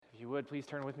would, please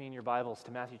turn with me in your Bibles to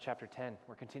Matthew chapter 10.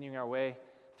 We're continuing our way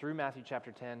through Matthew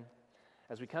chapter 10.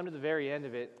 As we come to the very end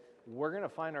of it, we're going to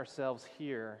find ourselves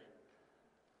here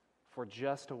for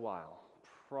just a while,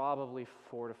 probably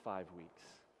 4 to 5 weeks,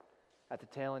 at the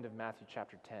tail end of Matthew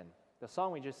chapter 10. The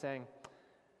song we just sang,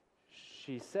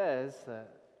 she says,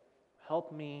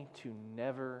 "Help me to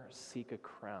never seek a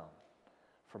crown,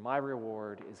 for my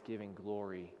reward is giving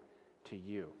glory to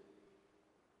you."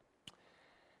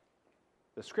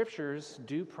 The Scriptures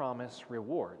do promise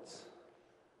rewards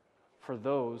for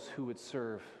those who would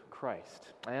serve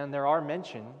Christ. And there are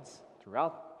mentions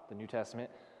throughout the New Testament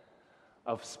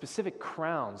of specific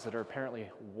crowns that are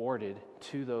apparently awarded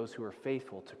to those who are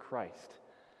faithful to Christ.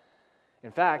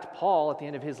 In fact, Paul, at the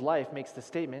end of his life, makes the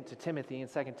statement to Timothy in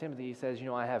 2 Timothy. He says,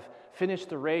 I have finished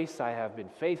the race, I have been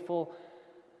faithful.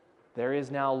 There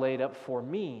is now laid up for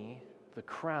me the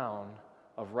crown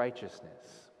of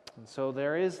righteousness. And so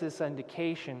there is this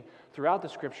indication throughout the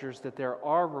Scriptures that there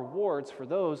are rewards for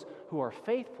those who are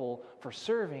faithful for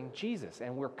serving Jesus.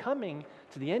 And we're coming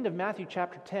to the end of Matthew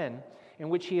chapter 10, in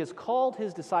which he has called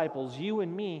his disciples, you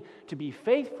and me, to be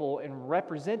faithful in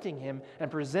representing him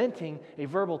and presenting a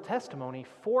verbal testimony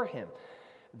for him.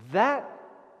 That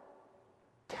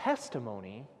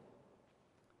testimony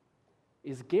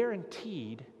is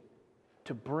guaranteed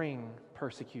to bring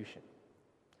persecution.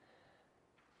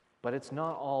 But it's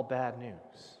not all bad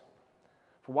news.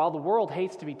 For while the world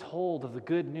hates to be told of the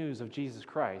good news of Jesus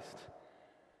Christ,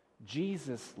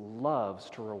 Jesus loves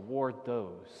to reward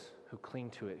those who cling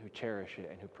to it, who cherish it,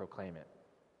 and who proclaim it.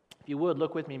 If you would,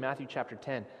 look with me, Matthew chapter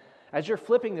 10. As you're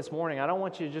flipping this morning, I don't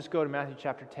want you to just go to Matthew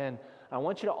chapter 10. I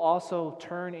want you to also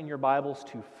turn in your Bibles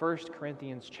to 1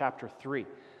 Corinthians chapter 3.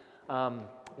 We're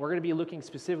going to be looking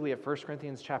specifically at 1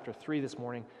 Corinthians chapter 3 this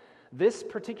morning. This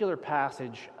particular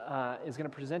passage is going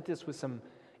to present us with some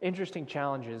interesting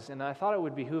challenges, and I thought it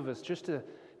would behoove us just to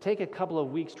take a couple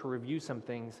of weeks to review some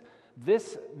things.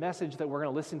 This message that we're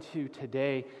going to listen to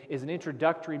today is an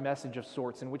introductory message of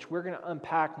sorts in which we're going to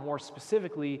unpack more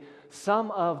specifically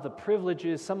some of the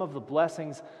privileges, some of the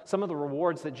blessings, some of the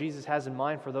rewards that Jesus has in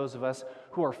mind for those of us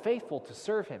who are faithful to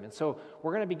serve him. And so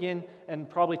we're going to begin and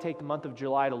probably take the month of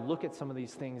July to look at some of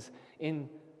these things in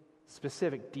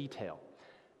specific detail.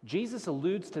 Jesus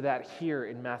alludes to that here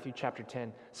in Matthew chapter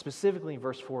 10, specifically in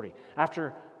verse 40.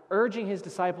 After urging his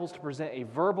disciples to present a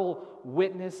verbal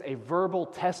witness, a verbal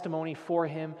testimony for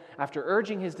him, after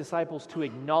urging his disciples to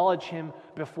acknowledge him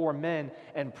before men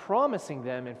and promising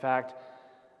them, in fact,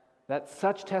 that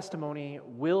such testimony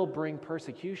will bring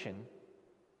persecution,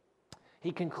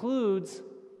 he concludes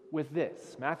with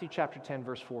this. Matthew chapter 10,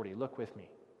 verse 40. Look with me.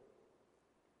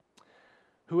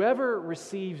 Whoever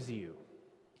receives you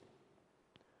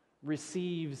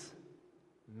receives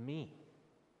me.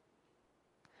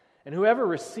 And whoever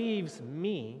receives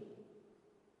me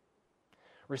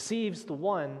receives the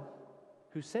one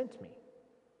who sent me.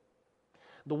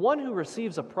 The one who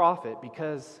receives a prophet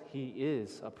because he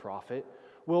is a prophet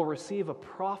will receive a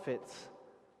prophet's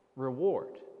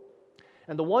reward.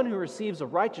 And the one who receives a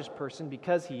righteous person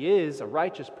because he is a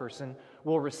righteous person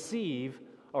will receive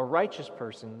a righteous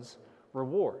person's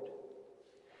reward.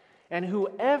 And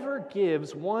whoever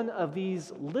gives one of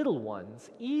these little ones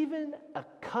even a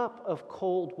cup of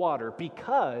cold water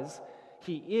because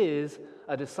he is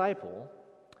a disciple,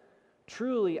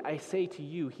 truly I say to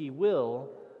you, he will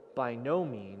by no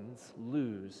means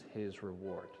lose his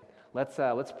reward. Let's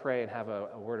pray and have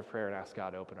a word of prayer and ask God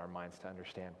to open our minds to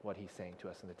understand what he's saying to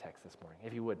us in the text this morning.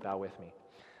 If you would, bow with me.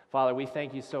 Father, we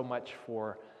thank you so much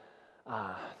for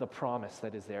the promise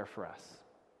that is there for us.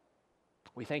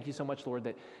 We thank you so much, Lord,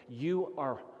 that you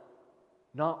are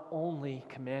not only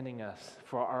commanding us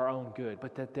for our own good,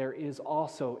 but that there is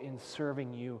also in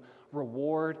serving you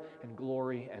reward and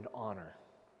glory and honor.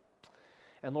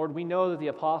 And Lord, we know that the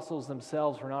apostles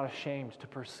themselves were not ashamed to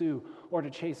pursue or to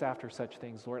chase after such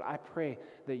things. Lord, I pray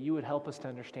that you would help us to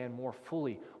understand more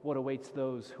fully what awaits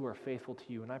those who are faithful to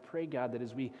you. And I pray, God, that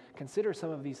as we consider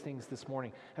some of these things this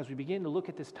morning, as we begin to look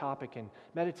at this topic and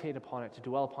meditate upon it, to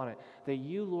dwell upon it, that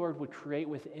you, Lord, would create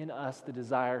within us the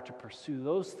desire to pursue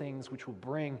those things which will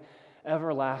bring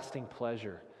everlasting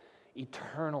pleasure,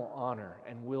 eternal honor,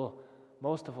 and will,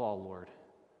 most of all, Lord,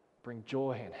 bring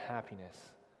joy and happiness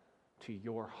to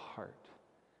your heart.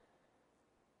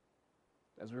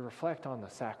 As we reflect on the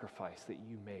sacrifice that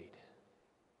you made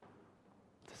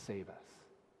to save us,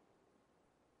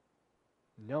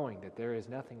 knowing that there is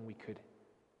nothing we could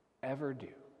ever do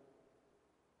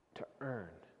to earn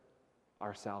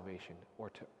our salvation or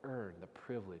to earn the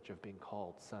privilege of being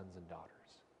called sons and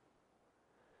daughters.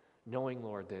 Knowing,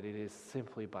 Lord, that it is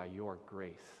simply by your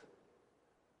grace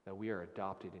that we are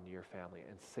adopted into your family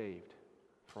and saved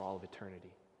for all of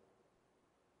eternity.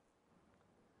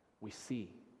 We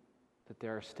see that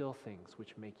there are still things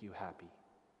which make you happy,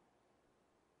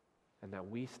 and that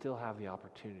we still have the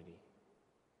opportunity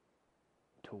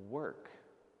to work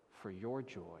for your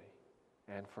joy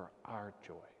and for our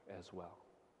joy as well.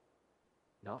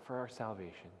 Not for our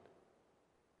salvation,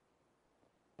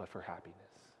 but for happiness.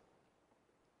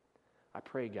 I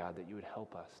pray, God, that you would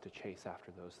help us to chase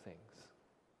after those things,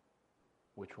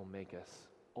 which will make us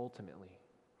ultimately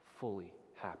fully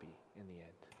happy in the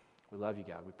end. We love you,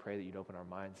 God. We pray that you'd open our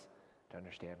minds to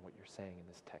understand what you're saying in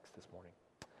this text this morning.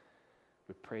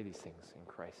 We pray these things in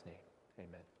Christ's name.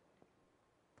 Amen.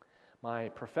 My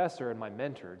professor and my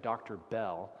mentor, Dr.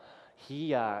 Bell,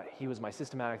 he was my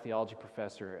systematic theology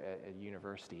professor at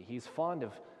university. He's fond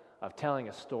of telling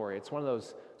a story. It's one of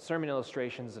those sermon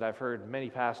illustrations that I've heard many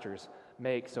pastors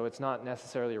make, so it's not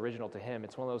necessarily original to him.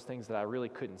 It's one of those things that I really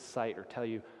couldn't cite or tell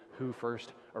you who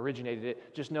first originated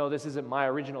it. Just know this isn't my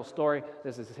original story.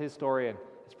 This is his story, and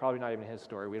it's probably not even his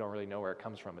story. We don't really know where it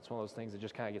comes from. It's one of those things that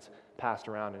just kind of gets passed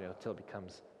around until it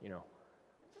becomes,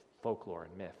 folklore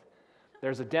and myth.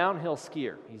 There's a downhill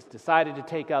skier. He's decided to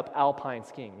take up alpine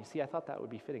skiing. You see, I thought that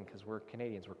would be fitting because we're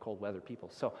Canadians, we're cold weather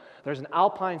people. So there's an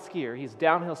alpine skier. He's a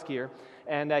downhill skier,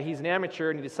 and he's an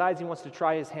amateur, and he decides he wants to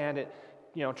try his hand at,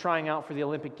 trying out for the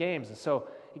Olympic Games. And so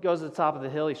he goes to the top of the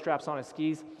hill, he straps on his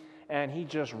skis, and he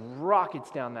just rockets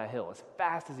down that hill as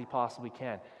fast as he possibly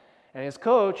can. And his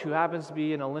coach, who happens to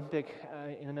be an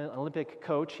Olympic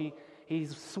coach,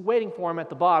 he's waiting for him at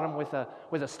the bottom with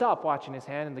a stopwatch in his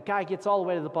hand, and the guy gets all the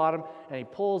way to the bottom, and he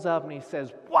pulls up and he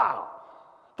says, "Wow,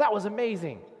 that was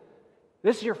amazing.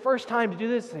 This is your first time to do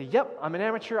this?" I say, "Yep, I'm an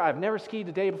amateur. I've never skied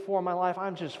a day before in my life.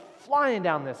 I'm just flying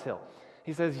down this hill."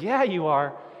 He says, "Yeah, you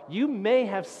are. You may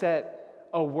have set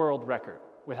a world record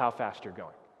with how fast you're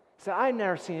going." He said, "I've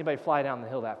never seen anybody fly down the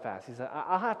hill that fast." He said,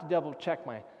 "I'll have to double check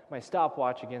my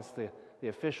stopwatch against the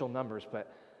official numbers,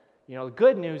 but the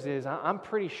good news is I'm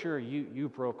pretty sure you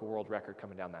broke a world record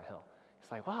coming down that hill."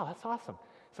 It's like, "Wow, that's awesome."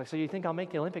 It's like, "So you think I'll make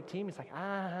the Olympic team?" He's like,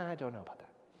 "I don't know about that."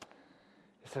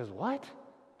 He says, "What?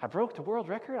 I broke the world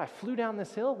record? I flew down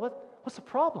this hill? What's the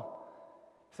problem?"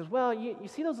 He says, "Well, you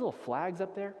see those little flags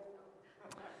up there?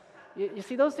 You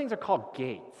see, those things are called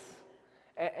gates.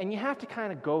 And you have to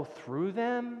kind of go through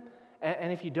them.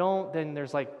 And if you don't, then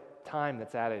there's like time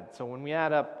that's added. So when we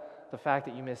add up the fact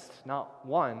that you missed not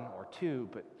one or two,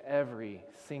 but every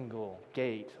single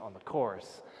gate on the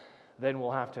course, then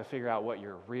we'll have to figure out what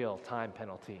your real time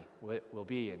penalty will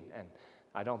be. And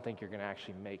I don't think you're going to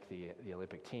actually make the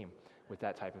Olympic team with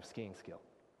that type of skiing skill."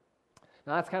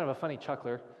 Now, that's kind of a funny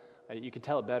chuckler. You could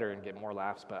tell it better and get more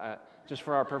laughs, but just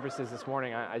for our purposes this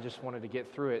morning, I just wanted to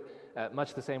get through it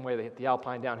much the same way that the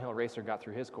alpine downhill racer got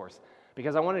through his course,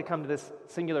 because I wanted to come to this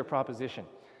singular proposition.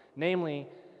 Namely,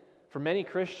 for many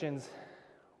Christians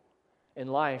in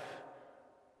life,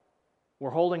 we're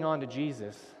holding on to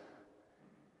Jesus,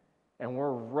 and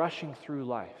we're rushing through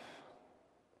life,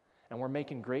 and we're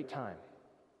making great time,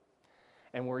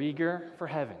 and we're eager for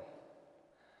heaven,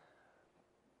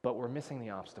 but we're missing the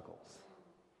obstacles.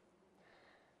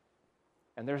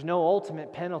 And there's no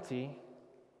ultimate penalty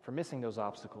for missing those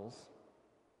obstacles.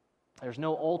 There's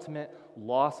no ultimate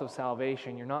loss of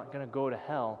salvation. You're not going to go to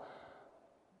hell.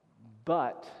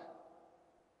 But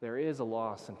there is a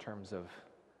loss in terms of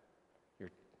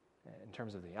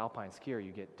the alpine skier.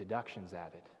 You get deductions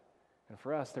added. And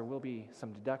for us, there will be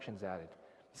some deductions added.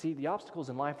 See, the obstacles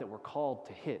in life that we're called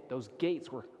to hit, those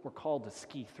gates we're called to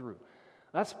ski through,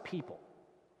 that's people.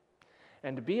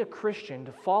 And to be a Christian,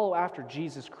 to follow after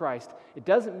Jesus Christ, it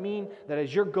doesn't mean that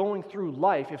as you're going through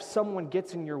life, if someone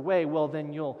gets in your way, well,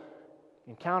 then you'll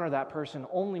encounter that person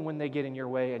only when they get in your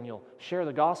way, and you'll share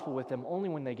the gospel with them only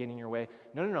when they get in your way.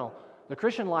 No. The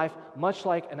Christian life, much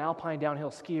like an alpine downhill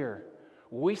skier,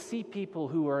 we see people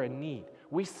who are in need.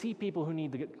 We see people who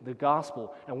need the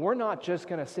gospel, and we're not just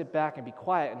going to sit back and be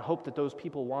quiet and hope that those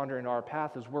people wander into our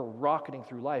path as we're rocketing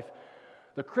through life.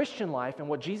 The Christian life, and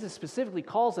what Jesus specifically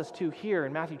calls us to here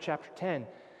in Matthew chapter 10,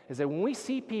 is that when we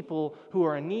see people who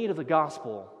are in need of the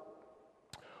gospel,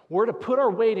 we're to put our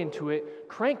weight into it,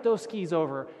 crank those skis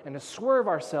over, and to swerve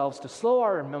ourselves, to slow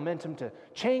our momentum, to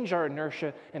change our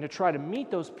inertia, and to try to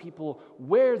meet those people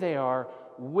where they are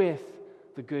with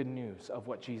the good news of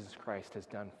what Jesus Christ has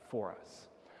done for us.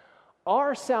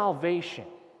 Our salvation,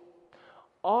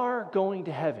 our going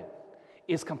to heaven,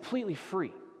 is completely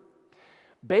free.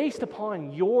 Based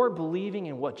upon your believing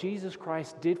in what Jesus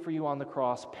Christ did for you on the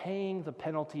cross, paying the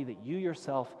penalty that you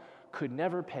yourself could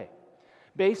never pay.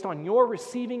 Based on your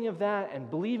receiving of that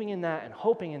and believing in that and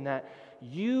hoping in that,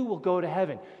 you will go to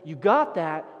heaven. You got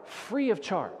that free of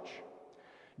charge.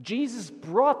 Jesus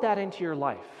brought that into your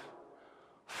life,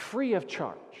 free of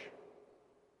charge.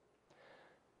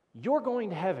 Your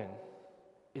going to heaven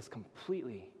is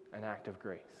completely an act of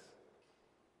grace.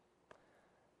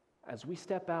 As we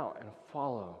step out and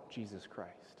follow Jesus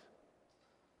Christ,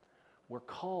 we're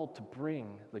called to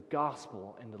bring the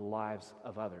gospel into the lives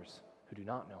of others who do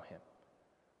not know him,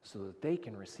 so that they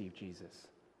can receive Jesus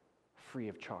free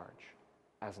of charge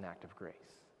as an act of grace.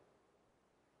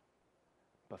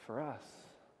 But for us,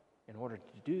 in order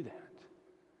to do that,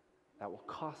 that will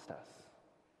cost us.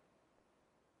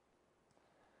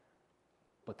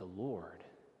 But the Lord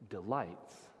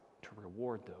delights to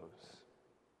reward those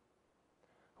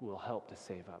who will help to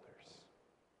save others.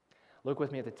 Look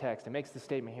with me at the text. It makes the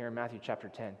statement here in Matthew chapter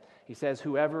 10. He says,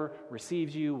 whoever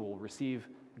receives you will receive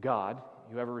God.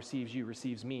 Whoever receives you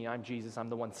receives me. I'm Jesus. I'm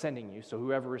the one sending you. So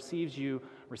whoever receives you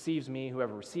receives me.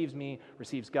 Whoever receives me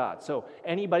receives God. So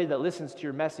anybody that listens to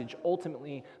your message,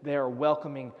 ultimately they are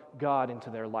welcoming God into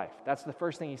their life. That's the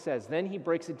first thing he says. Then he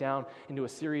breaks it down into a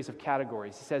series of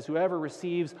categories. He says, whoever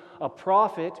receives a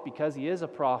prophet, because he is a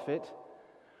prophet,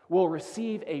 will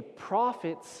receive a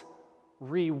prophet's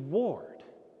reward.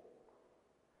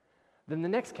 Then the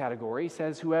next category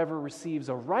says, whoever receives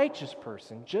a righteous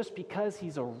person, just because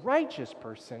he's a righteous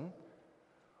person,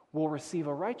 will receive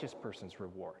a righteous person's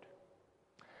reward.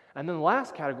 And then the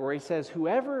last category says,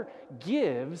 whoever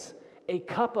gives a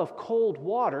cup of cold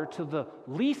water to the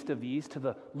least of these, to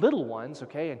the little ones,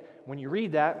 okay? And when you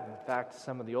read that, in fact,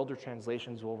 some of the older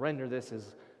translations will render this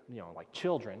as, like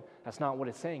children. That's not what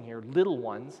it's saying here, little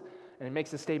ones. And it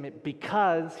makes a statement,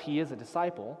 because he is a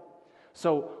disciple.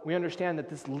 So we understand that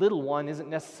this little one isn't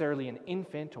necessarily an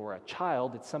infant or a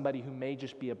child. It's somebody who may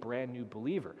just be a brand new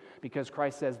believer, because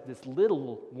Christ says this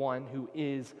little one who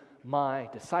is my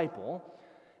disciple.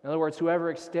 In other words, whoever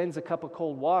extends a cup of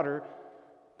cold water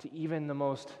to even the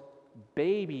most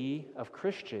baby of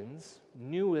Christians,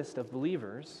 newest of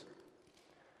believers,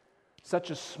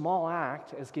 such a small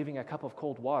act as giving a cup of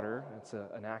cold water, it's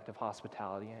an act of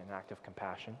hospitality, an act of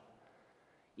compassion,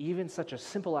 even such a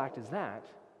simple act as that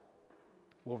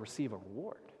will receive a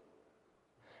reward.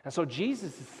 And so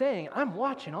Jesus is saying, I'm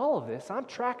watching all of this, I'm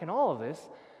tracking all of this,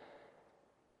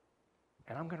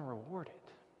 and I'm going to reward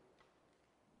it.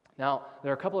 Now,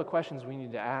 there are a couple of questions we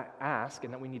need to ask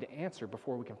and that we need to answer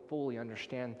before we can fully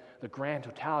understand the grand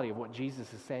totality of what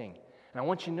Jesus is saying. And I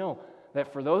want you to know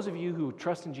that for those of you who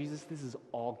trust in Jesus, this is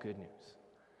all good news.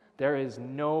 There is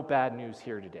no bad news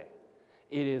here today.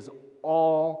 It is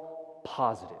all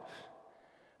positive.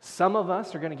 Some of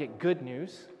us are going to get good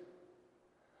news.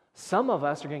 Some of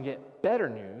us are going to get better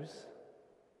news.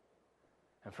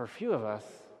 And for a few of us,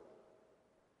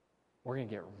 we're going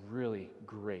to get really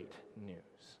great news.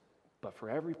 But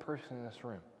for every person in this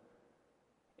room,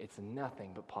 it's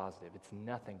nothing but positive. It's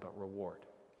nothing but reward.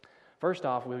 First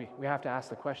off, we have to ask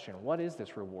the question, what is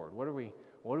this reward? What are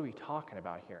we talking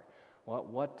about here?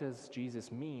 What does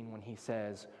Jesus mean when he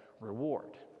says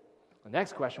reward? The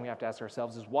next question we have to ask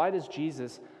ourselves is, why does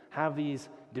Jesus have these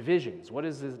divisions? What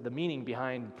is the meaning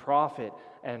behind prophet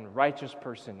and righteous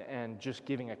person and just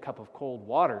giving a cup of cold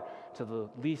water to the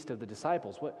least of the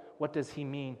disciples? What does he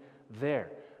mean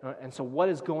there? And so what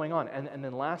is going on? And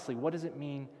then lastly, what does it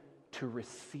mean to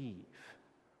receive?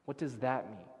 What does that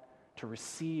mean? To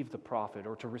receive the prophet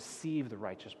or to receive the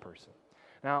righteous person.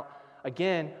 Now,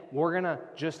 again, we're going to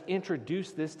just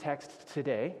introduce this text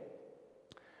today,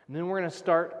 and then we're going to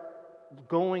start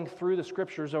going through the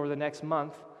scriptures over the next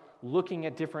month, looking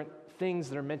at different things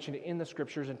that are mentioned in the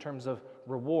scriptures in terms of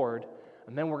reward,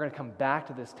 and then we're going to come back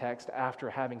to this text after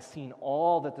having seen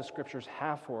all that the scriptures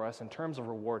have for us in terms of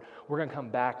reward. We're going to come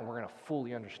back and we're going to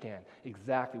fully understand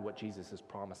exactly what Jesus is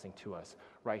promising to us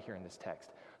right here in this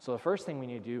text. So the first thing we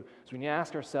need to do is we need to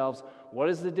ask ourselves, what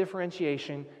is the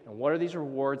differentiation and what are these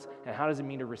rewards and how does it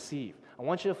mean to receive? I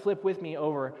want you to flip with me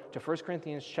over to 1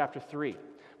 Corinthians chapter 3.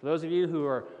 For those of you who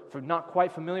are not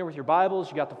quite familiar with your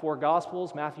Bibles, you got the four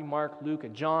Gospels, Matthew, Mark, Luke,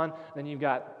 and John. Then you've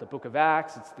got the book of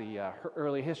Acts, it's the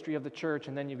early history of the church.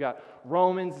 And then you've got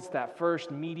Romans, it's that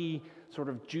first meaty, sort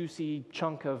of juicy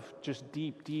chunk of just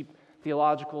deep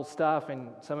theological stuff. And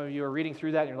some of you are reading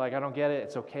through that and you're like, I don't get it.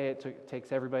 It's okay. It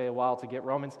takes everybody a while to get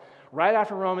Romans. Right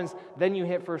after Romans, then you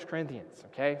hit 1 Corinthians,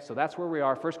 okay? So that's where we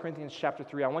are, 1 Corinthians chapter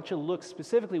 3. I want you to look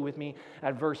specifically with me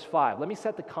at verse 5. Let me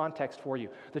set the context for you.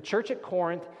 The church at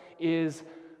Corinth is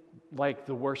like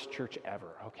the worst church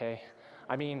ever, okay?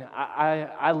 I mean,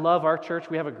 I love our church.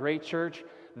 We have a great church.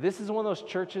 This is one of those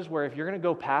churches where if you're going to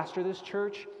go pastor this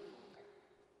church,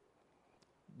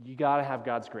 you got to have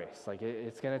God's grace. Like,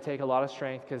 it's going to take a lot of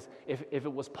strength, because if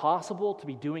it was possible to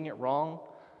be doing it wrong,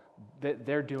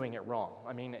 they're doing it wrong.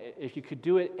 I mean, if you could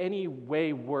do it any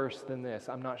way worse than this,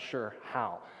 I'm not sure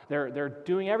how. They're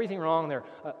doing everything wrong.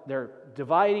 They're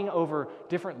dividing over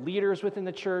different leaders within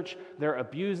the church. They're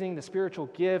abusing the spiritual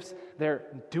gifts. They're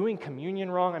doing communion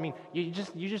wrong. I mean, you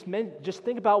just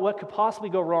think about what could possibly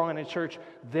go wrong in a church.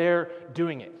 They're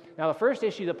doing it. Now, the first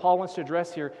issue that Paul wants to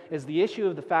address here is the issue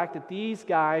of the fact that these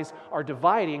guys are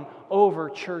dividing over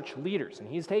church leaders. And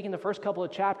he's taking the first couple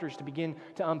of chapters to begin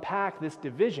to unpack this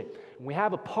division. We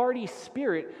have a party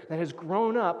spirit that has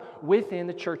grown up within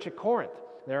the church at Corinth.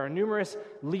 There are numerous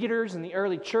leaders in the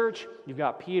early church. You've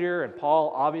got Peter and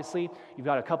Paul, obviously. You've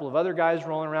got a couple of other guys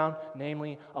rolling around,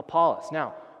 namely Apollos.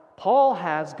 Now, Paul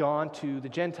has gone to the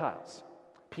Gentiles.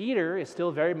 Peter is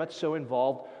still very much so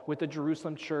involved with the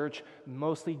Jerusalem church,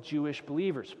 mostly Jewish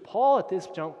believers. Paul, at this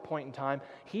point in time,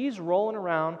 he's rolling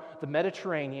around the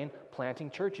Mediterranean planting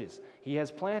churches. He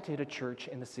has planted a church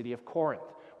in the city of Corinth,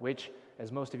 which,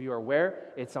 as most of you are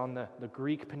aware, it's on the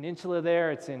Greek peninsula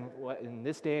there. It's in what in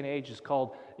this day and age is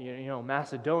called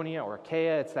Macedonia or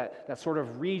Achaia. It's that sort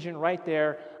of region right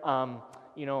there,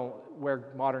 where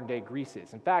modern-day Greece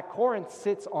is. In fact, Corinth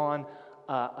sits on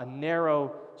a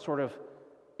narrow sort of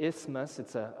isthmus.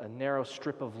 It's a narrow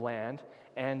strip of land,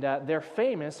 and they're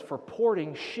famous for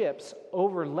porting ships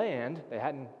over land. They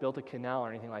hadn't built a canal or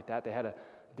anything like that.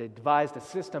 They devised a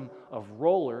system of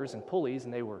rollers and pulleys,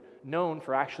 and they were known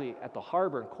for actually at the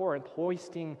harbor in Corinth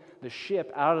hoisting the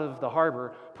ship out of the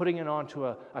harbor, putting it onto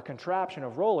a contraption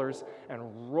of rollers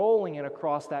and rolling it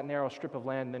across that narrow strip of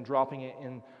land and then dropping it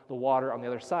in the water on the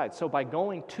other side. So by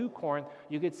going to Corinth,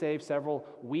 you could save several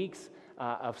weeks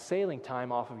of sailing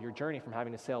time off of your journey from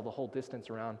having to sail the whole distance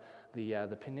around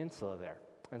the peninsula there.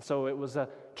 And so it was a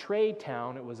trade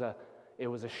town, it was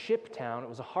a ship town, it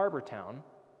was a harbor town.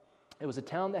 It was a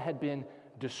town that had been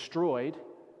destroyed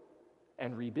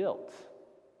and rebuilt.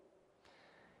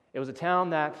 It was a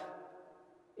town that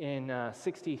in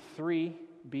 63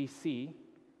 BC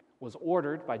was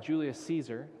ordered by Julius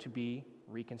Caesar to be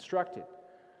reconstructed.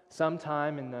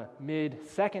 Sometime in the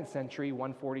mid-2nd century,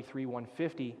 143,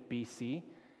 150 BC,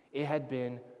 it had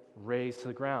been razed to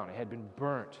the ground. It had been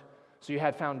burnt. So you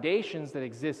had foundations that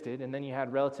existed, and then you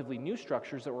had relatively new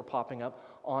structures that were popping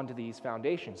up onto these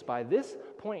foundations. By this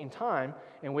point in time,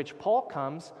 in which Paul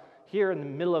comes here in the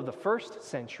middle of the 1st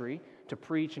century to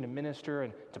preach and to minister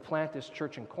and to plant this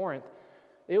church in Corinth,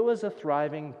 it was a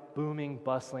thriving, booming,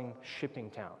 bustling shipping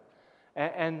town.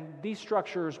 And these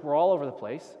structures were all over the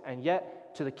place, and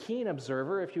yet, to the keen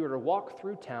observer, if you were to walk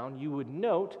through town, you would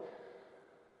note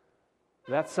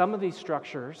that some of these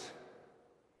structures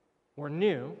were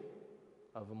new,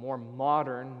 of a more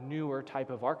modern, newer type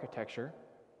of architecture,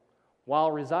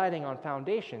 while residing on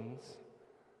foundations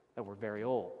that were very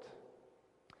old.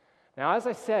 Now, as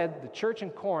I said, the church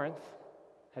in Corinth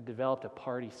had developed a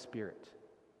party spirit.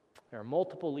 There are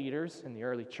multiple leaders in the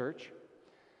early church,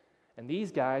 and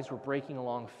these guys were breaking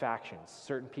along factions.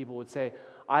 Certain people would say,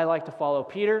 I like to follow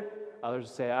Peter. Others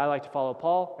would say, I like to follow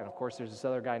Paul. And of course, there's this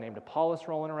other guy named Apollos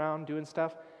rolling around doing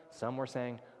stuff. Some were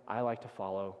saying, I like to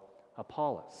follow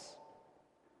Apollos.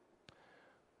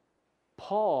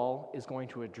 Paul is going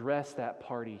to address that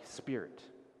party spirit.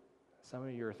 Some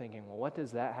of you are thinking, well, what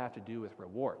does that have to do with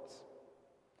rewards?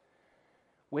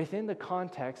 Within the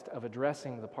context of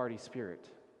addressing the party spirit,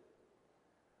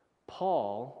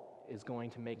 Paul is going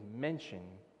to make mention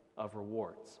of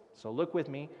rewards. So look with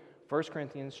me, 1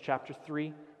 Corinthians chapter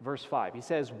 3, verse 5. He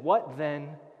says, what then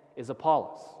is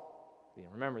Apollos?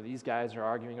 Remember, these guys are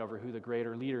arguing over who the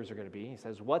greater leaders are going to be. He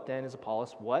says, what then is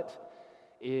Apollos? What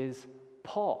is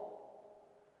Paul?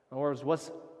 In other words,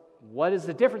 what is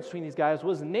the difference between these guys?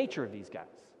 What is the nature of these guys?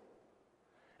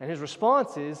 And his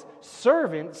response is,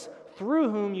 servants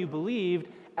through whom you believed,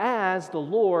 as the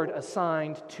Lord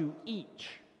assigned to each.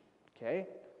 Okay?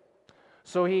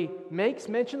 So he makes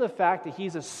mention of the fact that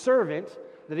he's a servant,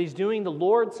 that he's doing the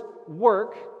Lord's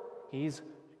work. He's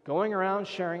going around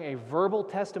sharing a verbal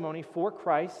testimony for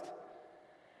Christ.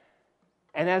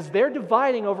 And as they're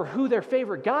dividing over who their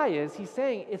favorite guy is, he's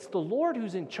saying, it's the Lord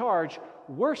who's in charge.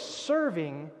 We're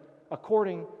serving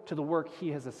according to the work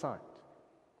he has assigned.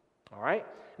 All right?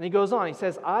 And he goes on. He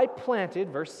says, I planted,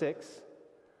 verse 6,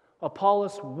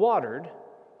 Apollos watered,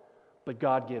 but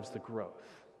God gives the growth.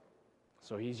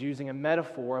 So he's using a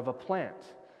metaphor of a plant.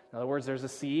 In other words, there's a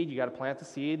seed. You got to plant the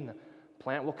seed, and the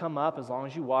plant will come up as long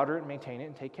as you water it and maintain it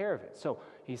and take care of it. So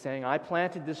he's saying, I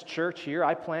planted this church here.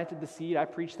 I planted the seed. I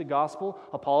preached the gospel.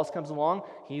 Apollos comes along.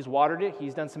 He's watered it.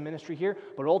 He's done some ministry here.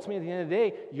 But ultimately, at the end of the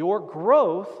day, your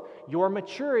growth, your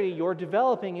maturity, your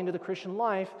developing into the Christian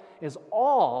life is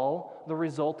all the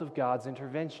result of God's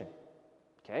intervention.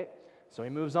 Okay? So he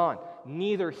moves on.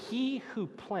 Neither he who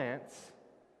plants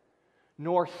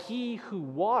nor he who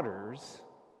waters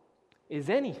is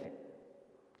anything.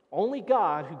 Only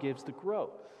God who gives the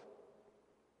growth.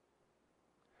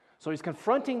 So he's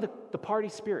confronting the party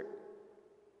spirit.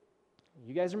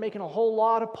 You guys are making a whole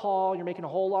lot of Paul, you're making a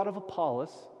whole lot of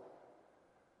Apollos.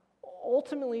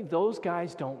 Ultimately, those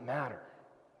guys don't matter.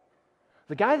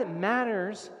 The guy that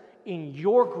matters in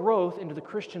your growth into the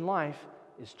Christian life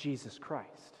is Jesus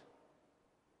Christ.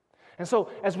 And so,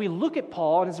 as we look at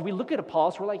Paul and as we look at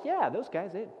Apollos, we're like, yeah, those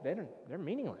guys, they're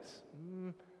meaningless.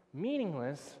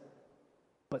 Meaningless,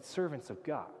 but servants of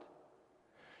God.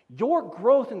 Your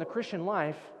growth in the Christian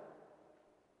life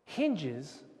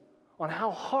hinges on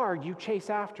how hard you chase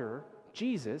after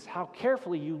Jesus, how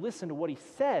carefully you listen to what he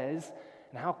says,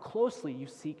 and how closely you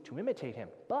seek to imitate him.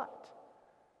 But,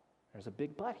 there's a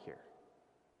big but here.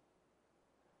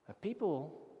 The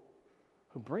people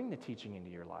who bring the teaching into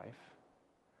your life,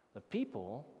 the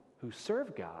people who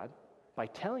serve God by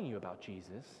telling you about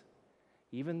Jesus,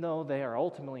 even though they are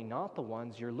ultimately not the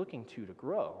ones you're looking to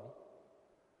grow,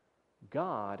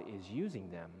 God is using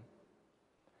them.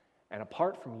 And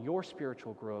apart from your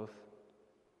spiritual growth,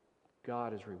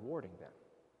 God is rewarding them.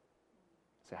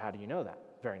 So how do you know that?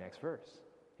 Very next verse.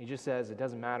 He just says, it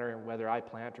doesn't matter whether I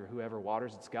plant or whoever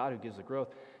waters, it's God who gives the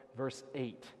growth. Verse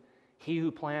 8, he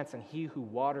who plants and he who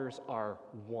waters are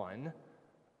one.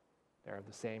 They're of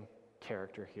the same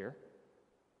character here.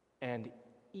 And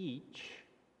each,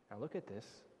 now look at this,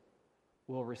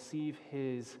 will receive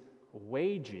his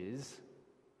wages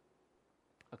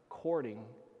according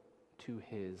to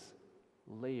his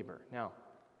labor. Now,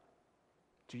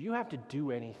 do you have to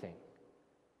do anything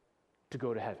to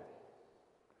go to heaven?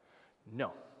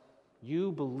 No.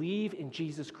 You believe in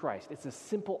Jesus Christ. It's a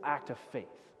simple act of faith.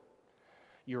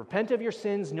 You repent of your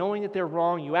sins knowing that they're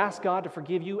wrong. You ask God to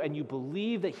forgive you, and you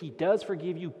believe that he does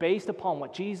forgive you based upon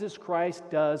what Jesus Christ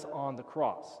does on the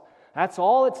cross. That's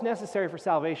all that's necessary for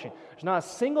salvation. There's not a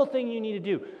single thing you need to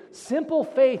do. Simple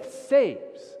faith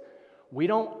saves. We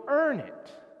don't earn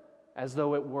it as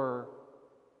though it were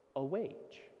a wage.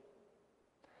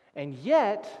 And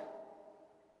yet,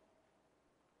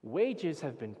 wages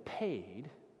have been paid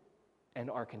and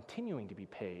are continuing to be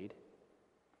paid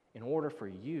in order for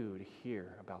you to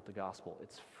hear about the gospel.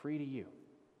 It's free to you,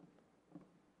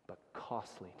 but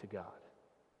costly to God.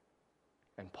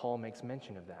 And Paul makes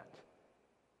mention of that.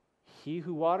 He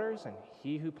who waters and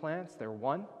he who plants, they're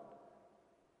one.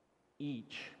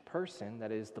 Each person,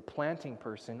 that is the planting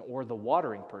person or the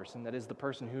watering person, that is the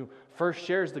person who first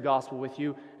shares the gospel with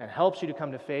you and helps you to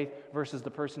come to faith versus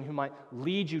the person who might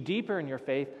lead you deeper in your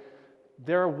faith,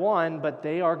 they're one, but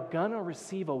they are going to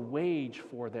receive a wage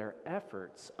for their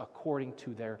efforts according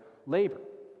to their labor.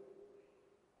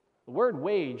 The word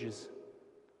wage is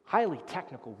a highly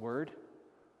technical word.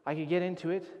 I could get into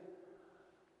it,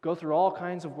 go through all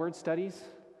kinds of word studies,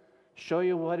 show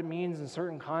you what it means in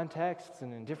certain contexts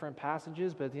and in different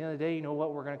passages, but at the end of the day, you know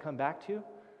what we're going to come back to?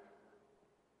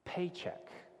 Paycheck.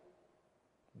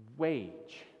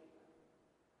 Wage.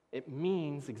 It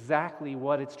means exactly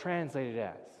what it's translated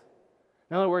as.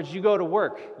 In other words, you go to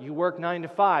work, you work 9 to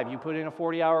 5, you put in a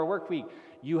 40-hour work week,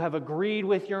 you have agreed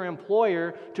with your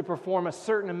employer to perform a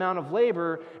certain amount of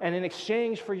labor, and in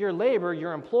exchange for your labor,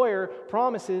 your employer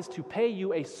promises to pay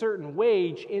you a certain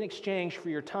wage in exchange for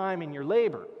your time and your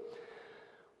labor.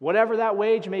 Whatever that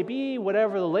wage may be,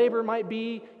 whatever the labor might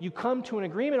be, you come to an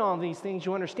agreement on these things,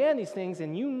 you understand these things,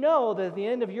 and you know that at the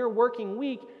end of your working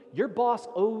week, your boss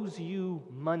owes you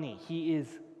money. He is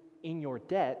in your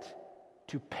debt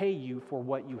to pay you for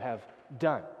what you have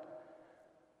done.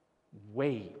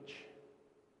 Wage.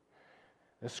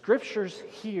 The scriptures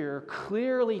here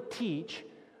clearly teach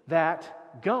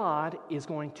that God is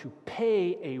going to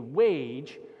pay a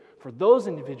wage for those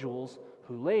individuals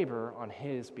who labor on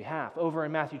his behalf. Over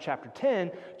in Matthew chapter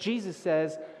 10, Jesus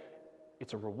says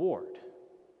it's a reward.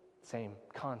 Same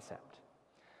concept.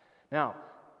 Now,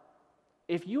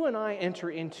 if you and I enter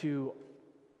into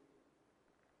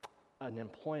an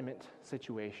employment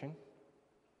situation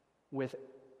with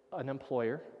an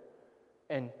employer,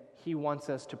 and he wants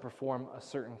us to perform a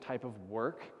certain type of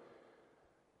work,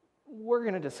 we're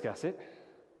going to discuss it.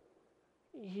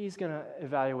 He's going to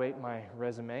evaluate my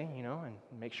resume, and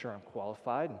make sure I'm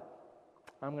qualified. And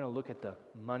I'm going to look at the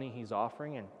money he's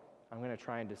offering, and I'm going to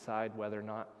try and decide whether or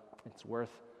not it's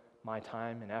worth my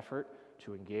time and effort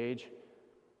to engage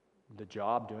the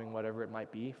job, doing whatever it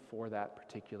might be, for that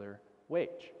particular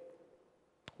wage.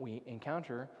 We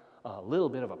encounter a little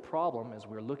bit of a problem as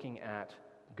we're looking at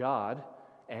God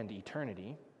and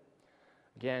eternity.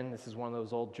 Again, this is one of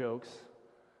those old jokes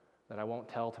that I won't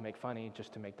tell to make funny,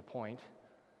 just to make the point.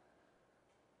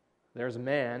 There's a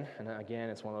man, and again,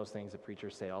 it's one of those things that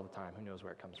preachers say all the time. Who knows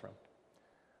where it comes from?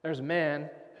 There's a man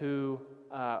who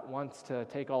wants to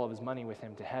take all of his money with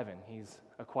him to heaven. He's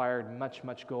acquired much,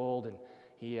 much gold, and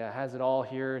he has it all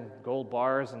here in gold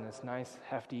bars in this nice,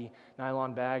 hefty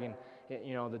nylon bag. And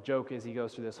the joke is he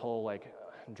goes through this whole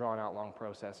drawn-out long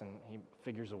process, and he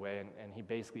figures a way, and he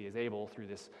basically is able, through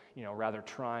this rather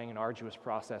trying and arduous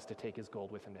process, to take his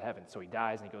gold with him to heaven. So he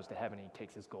dies, and he goes to heaven, and he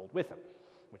takes his gold with him,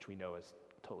 which we know is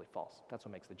totally false. That's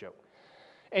what makes the joke.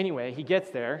 Anyway, he gets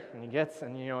there, and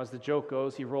as the joke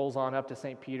goes, he rolls on up to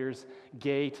St. Peter's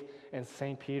gate, and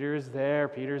St. Peter's there,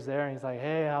 and he's like,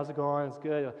 "Hey, how's it going? It's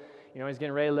good." He's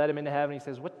getting ready to let him into heaven. He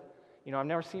says, "What? I've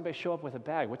never seen anybody show up with a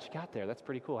bag. What you got there? That's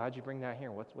pretty cool. How'd you bring that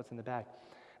here? What's in the bag?"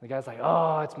 And the guy's like,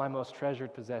 "Oh, it's my most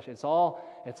treasured possession. It's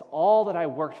all that I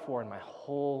worked for in my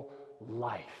whole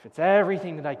life. It's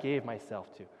everything that I gave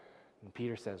myself to." And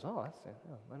Peter says, "Oh,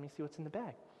 let me see what's in the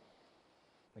bag."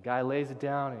 The guy lays it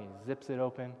down, and he zips it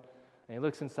open, and he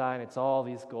looks inside, and it's all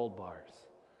these gold bars.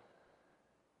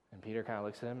 And Peter kind of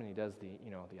looks at him, and he does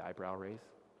the eyebrow raise.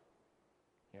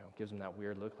 Gives him that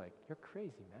weird look like, "You're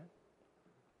crazy, man."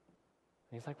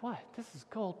 And he's like, "What? This is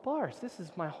gold bars. This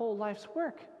is my whole life's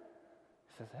work."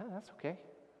 He says, "Yeah, that's okay.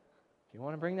 If you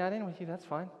want to bring that in with you, that's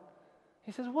fine."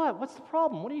 He says, "What? What's the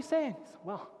problem? What are you saying?" He says,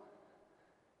 "Well,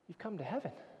 you've come to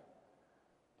heaven.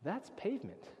 That's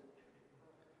pavement.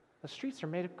 The streets are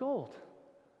made of gold.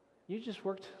 You just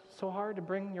worked so hard to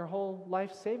bring your whole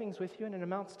life savings with you, and it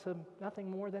amounts to nothing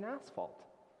more than asphalt."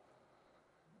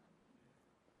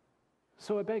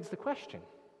 So it begs the question,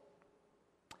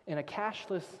 in a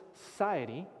cashless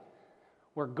society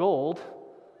where gold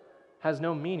has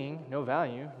no meaning, no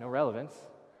value, no relevance,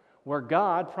 where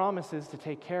God promises to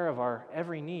take care of our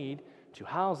every need, to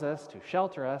house us, to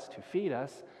shelter us, to feed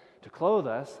us, to clothe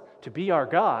us, to be our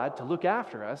God, to look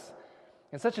after us,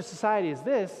 in such a society as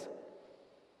this,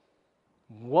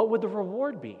 what would the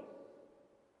reward be?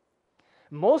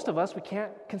 Most of us, we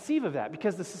can't conceive of that,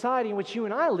 because the society in which you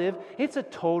and I live, it's a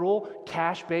total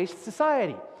cash-based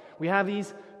society. We have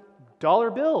these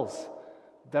dollar bills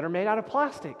that are made out of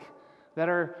plastic, that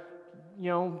are,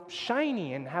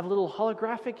 shiny and have a little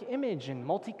holographic image and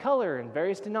multicolor and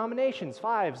various denominations,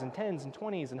 5s and 10s and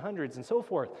 20s and 100s and so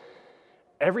forth.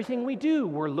 Everything we do,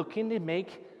 we're looking to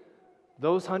make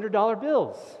those $100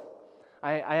 bills.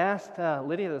 I asked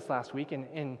Lydia this last week, and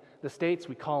in the States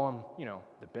we call them,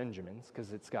 the Benjamins,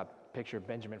 because it's got a picture of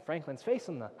Benjamin Franklin's face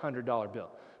on the $100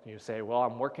 bill. And you say, "Well,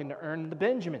 I'm working to earn the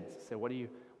Benjamins." I say, what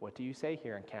do you say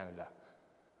here in Canada?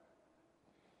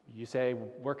 You say,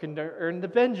 "Working to earn the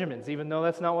Benjamins," even though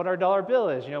that's not what our dollar bill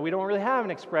is. We don't really have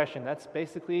an expression. That's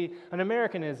basically an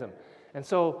Americanism. And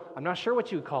so I'm not sure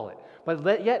what you would call it.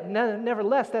 But yet,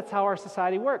 nevertheless, that's how our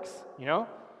society works.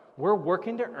 We're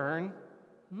working to earn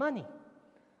money.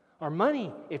 Our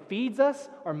money, it feeds us.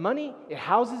 Our money, it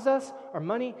houses us. Our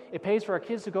money, it pays for our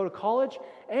kids to go to college.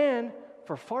 And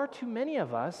for far too many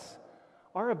of us,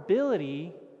 our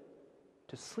ability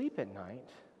to sleep at night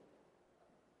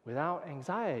without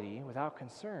anxiety, without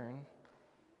concern,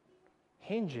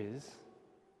 hinges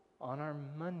on our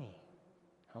money,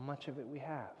 how much of it we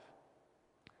have.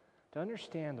 To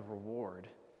understand the reward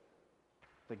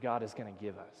that God is going to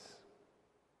give us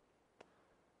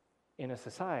in a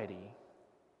society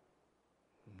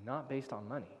not based on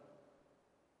money,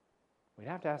 we'd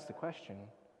have to ask the question,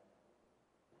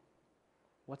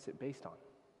 what's it based on?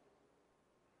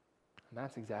 And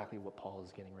that's exactly what Paul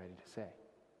is getting ready to say.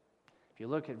 If you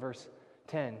look at verse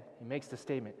 10, he makes the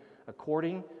statement,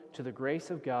 "According to the grace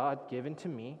of God given to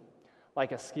me,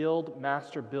 like a skilled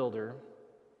master builder,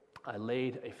 I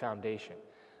laid a foundation."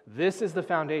 This is the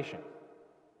foundation.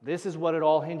 This is what it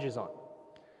all hinges on.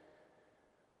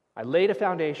 I laid a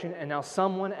foundation, and now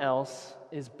someone else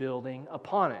is building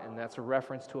upon it. And that's a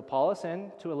reference to Apollos,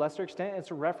 and to a lesser extent,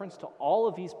 it's a reference to all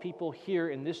of these people here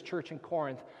in this church in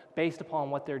Corinth based upon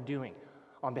what they're doing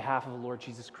on behalf of the Lord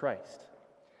Jesus Christ.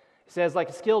 It says, "Like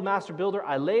a skilled master builder,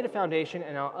 I laid a foundation,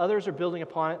 and now others are building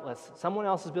upon it. Someone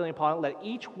else is building upon it. Let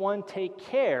each one take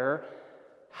care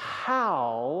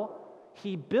how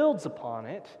he builds upon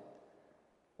it."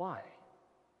 Why?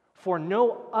 For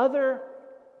no other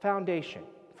foundation,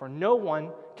 for no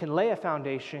one can lay a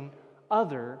foundation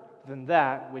other than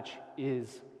that which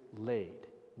is laid,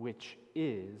 which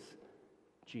is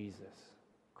Jesus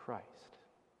Christ.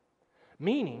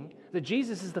 meaning that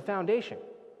Jesus is the foundation.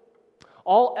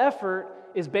 All effort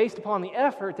is based upon the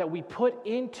effort that we put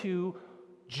into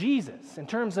Jesus, in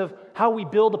terms of how we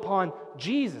build upon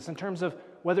Jesus, in terms of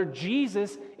whether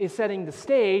Jesus is setting the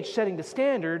stage, setting the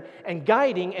standard, and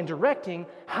guiding and directing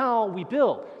how we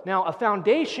build. Now, a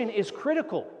foundation is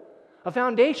critical. A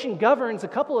foundation governs a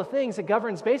couple of things. It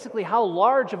governs basically how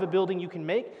large of a building you can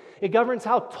make. It governs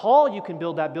how tall you can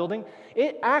build that building.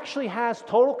 It actually has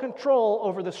total control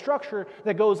over the structure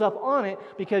that goes up on it,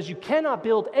 because you cannot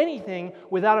build anything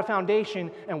without a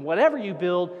foundation, and whatever you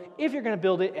build, if you're going to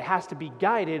build it, it has to be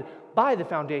guided by the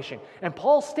foundation. And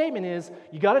Paul's statement is,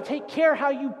 you got to take care how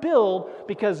you build,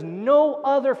 because no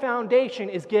other foundation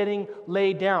is getting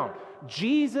laid down.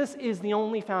 Jesus is the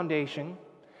only foundation.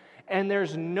 And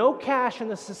there's no cash in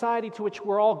the society to which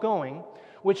we're all going,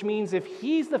 which means if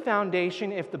He's the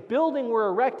foundation, if the building we're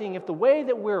erecting, if the way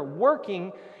that we're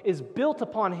working is built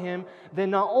upon Him, then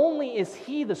not only is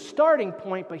He the starting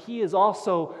point, but He is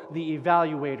also the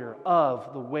evaluator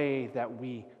of the way that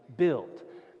we build.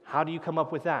 How do you come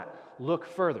up with that? Look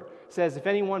further. It says, if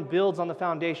anyone builds on the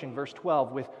foundation, verse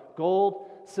 12, with gold,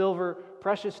 silver,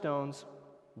 precious stones,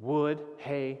 wood,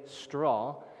 hay,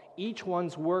 straw, each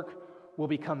one's work will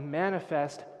become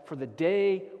manifest, for the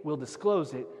day will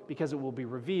disclose it, because it will be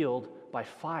revealed by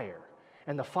fire.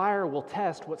 And the fire will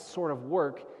test what sort of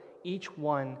work each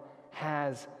one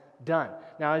has done.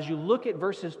 Now, as you look at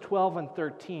verses 12 and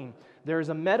 13, there is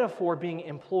a metaphor being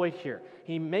employed here.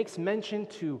 He makes mention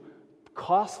to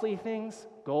costly things,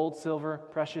 gold, silver,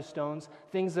 precious stones,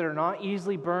 things that are not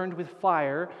easily burned with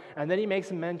fire, and then he makes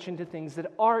a mention to things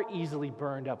that are easily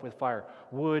burned up with fire,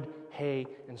 wood, hay,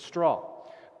 and straw.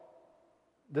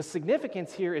 The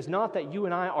significance here is not that you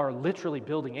and I are literally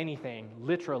building anything,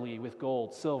 literally with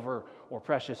gold, silver, or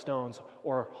precious stones,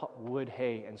 or wood,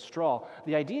 hay, and straw.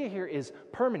 The idea here is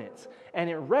permanence, and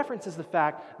it references the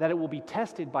fact that it will be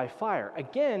tested by fire.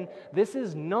 Again, this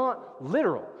is not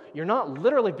literal. You're not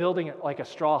literally building it like a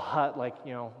straw hut, like,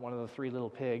 one of the three little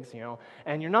pigs,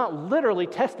 and you're not literally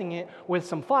testing it with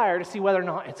some fire to see whether or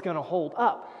not it's going to hold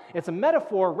up. It's a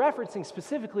metaphor referencing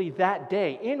specifically that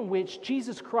day in which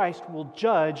Jesus Christ will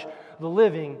judge the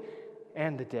living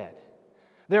and the dead.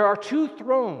 There are two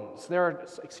thrones. There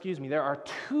are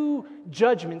two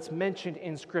judgments mentioned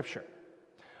in Scripture.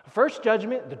 First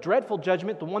judgment, the dreadful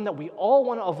judgment, the one that we all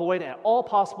want to avoid at all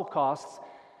possible costs,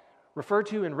 referred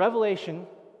to in Revelation,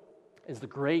 is the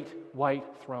great white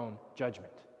throne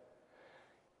judgment.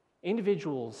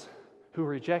 Individuals who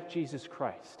reject Jesus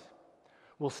Christ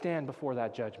will stand before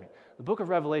that judgment. The book of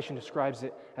Revelation describes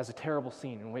it as a terrible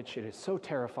scene in which it is so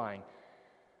terrifying.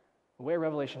 The way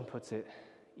Revelation puts it,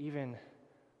 even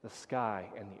the sky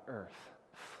and the earth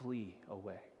flee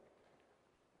away.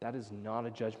 That is not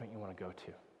a judgment you want to go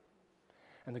to.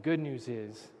 And the good news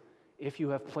is, if you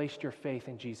have placed your faith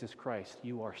in Jesus Christ,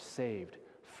 you are saved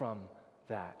from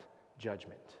that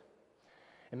judgment.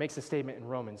 It makes a statement in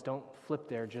Romans. Don't flip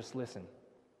there, just listen.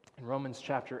 In Romans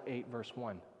chapter 8, verse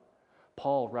 1,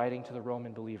 Paul writing to the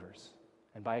Roman believers,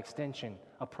 and by extension,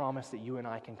 a promise that you and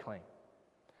I can claim.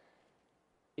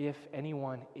 If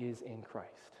anyone is in Christ,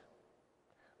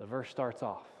 the verse starts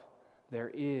off,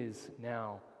 there is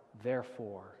now,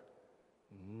 therefore,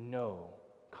 no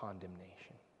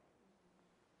condemnation.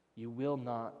 You will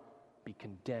not be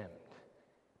condemned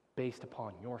based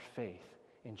upon your faith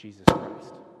in Jesus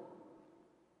Christ.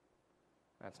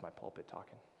 That's my pulpit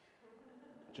talking.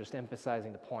 Just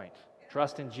emphasizing the point.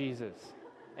 Trust in Jesus.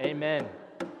 Amen.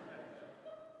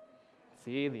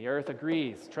 See, the earth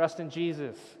agrees. Trust in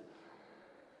Jesus.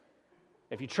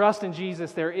 If you trust in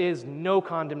Jesus, there is no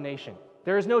condemnation.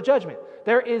 There is no judgment.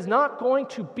 There is not going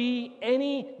to be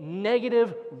any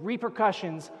negative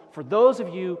repercussions for those of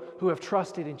you who have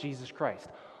trusted in Jesus Christ.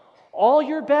 All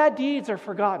your bad deeds are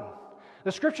forgotten.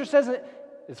 The Scripture says that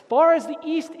as far as the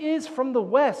east is from the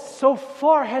west, so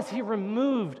far has He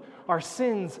removed our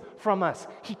sins from us.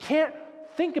 He can't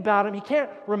think about them. He can't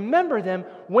remember them.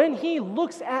 When He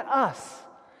looks at us,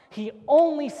 He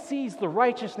only sees the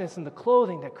righteousness and the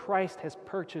clothing that Christ has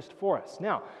purchased for us.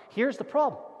 Now, here's the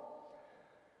problem.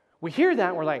 We hear that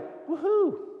and we're like,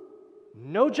 woohoo,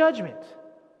 no judgment.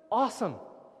 Awesome.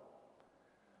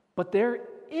 But there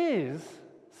is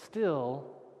still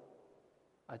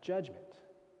a judgment.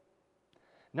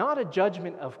 Not a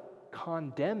judgment of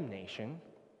condemnation.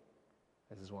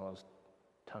 This is one of those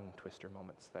tongue twister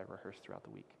moments that I rehearsed throughout the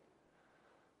week.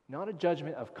 Not a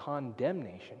judgment of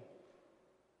condemnation,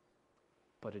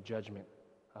 but a judgment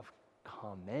of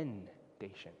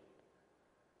commendation.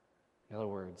 In other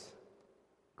words,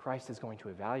 Christ is going to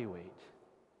evaluate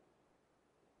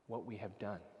what we have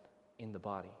done in the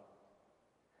body.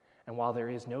 And while there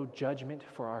is no judgment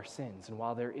for our sins, and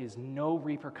while there is no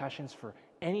repercussions for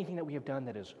anything that we have done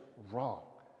that is wrong,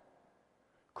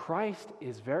 Christ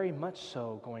is very much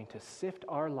so going to sift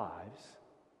our lives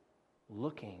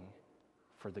looking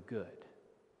for the good,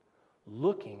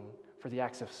 looking for the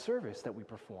acts of service that we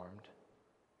performed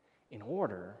in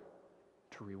order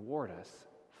to reward us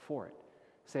for it.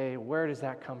 Say, where does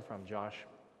that come from, Josh?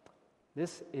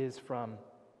 This is from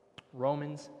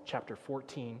Romans chapter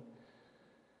 14.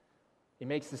 He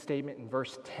makes the statement in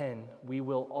verse 10, we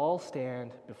will all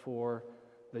stand before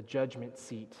the judgment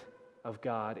seat of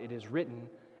God. It is written,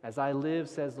 as I live,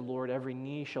 says the Lord, every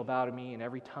knee shall bow to me and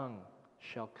every tongue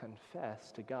shall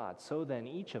confess to God. So then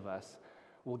each of us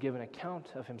will give an account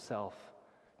of himself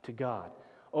to God.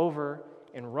 Over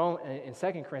in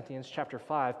 2 Corinthians chapter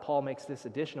 5, Paul makes this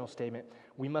additional statement,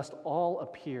 we must all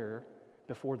appear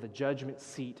before the judgment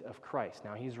seat of Christ.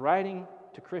 Now he's writing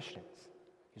to Christians.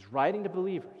 He's writing to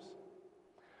believers.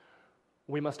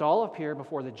 We must all appear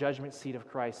before the judgment seat of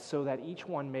Christ so that each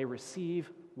one may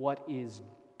receive what is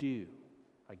due.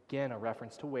 Again, a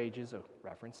reference to wages, a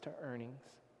reference to earnings.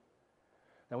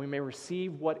 That we may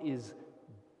receive what is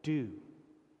due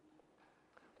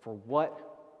for what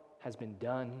has been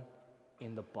done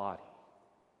in the body,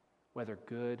 whether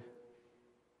good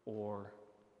or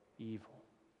evil.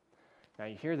 Now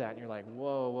you hear that and you're like,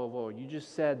 whoa, whoa, whoa, you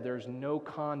just said there's no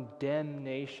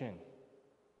condemnation.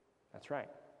 That's right.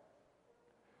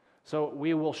 So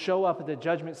we will show up at the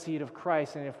judgment seat of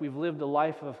Christ, and if we've lived a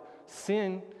life of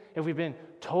sin, if we've been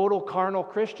total carnal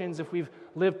Christians, if we've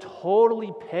lived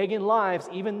totally pagan lives,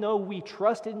 even though we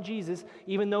trust in Jesus,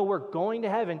 even though we're going to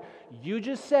heaven, you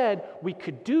just said we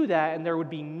could do that and there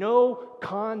would be no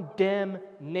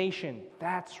condemnation.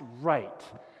 That's right.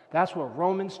 That's what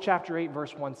Romans chapter 8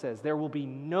 verse 1 says. There will be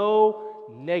no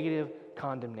negative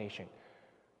condemnation.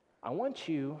 I want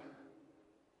you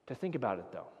to think about it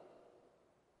though.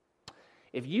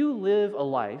 If you live a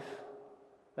life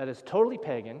that is totally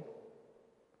pagan,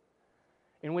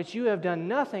 in which you have done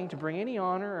nothing to bring any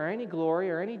honor or any glory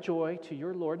or any joy to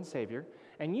your Lord and Savior,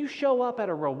 and you show up at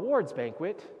a rewards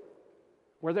banquet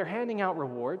where they're handing out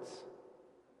rewards,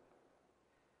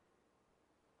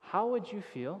 how would you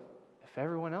feel if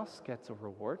everyone else gets a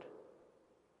reward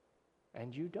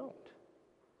and you don't?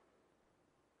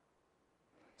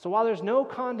 So while there's no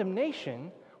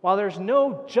condemnation, while there's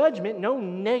no judgment, no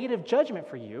negative judgment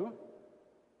for you,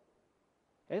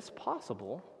 it's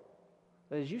possible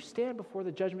that as you stand before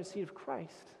the judgment seat of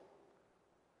Christ,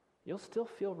 you'll still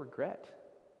feel regret.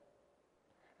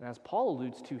 And as Paul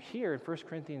alludes to here in 1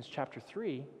 Corinthians chapter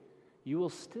 3, you will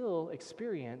still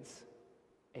experience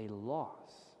a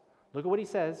loss. Look at what he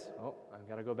says. Oh, I've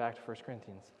got to go back to 1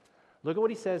 Corinthians. Look at what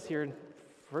he says here in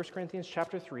 1 Corinthians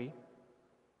chapter 3.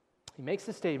 He makes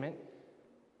the statement,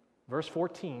 verse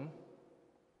 14,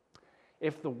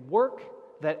 if the work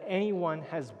that anyone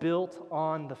has built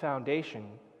on the foundation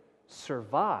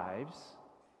survives,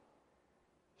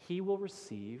 he will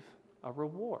receive a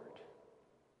reward.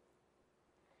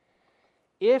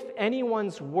 If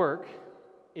anyone's work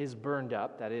is burned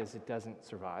up, that is, it doesn't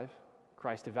survive,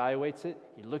 Christ evaluates it,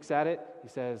 he looks at it, he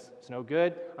says, it's no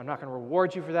good, I'm not going to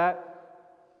reward you for that.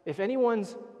 If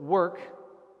anyone's work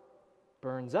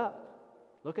burns up,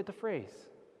 look at the phrase,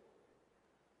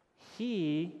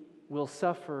 he will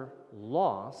suffer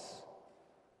loss,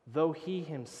 though he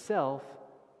himself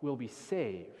will be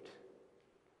saved,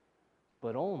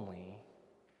 but only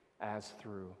as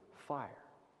through fire.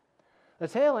 The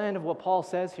tail end of what Paul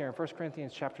says here in 1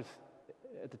 Corinthians chapter,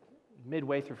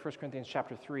 midway through 1 Corinthians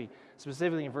chapter 3,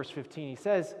 specifically in verse 15, he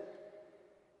says,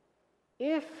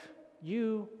 if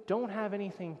you don't have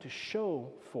anything to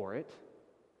show for it,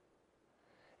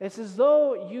 it's as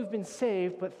though you've been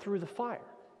saved, but through the fire.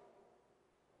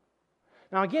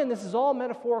 Now again, this is all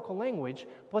metaphorical language,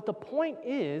 but the point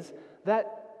is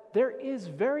that there is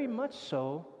very much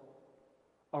so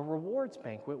a rewards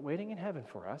banquet waiting in heaven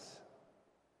for us.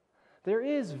 There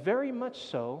is very much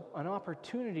so an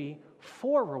opportunity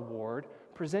for reward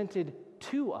presented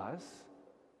to us.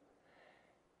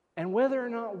 And whether or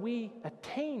not we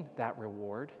attain that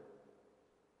reward,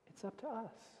 it's up to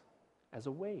us as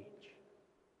a wage.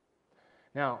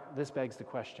 Now, this begs the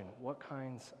question, what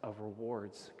kinds of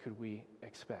rewards could we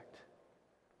expect?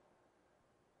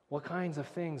 What kinds of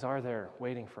things are there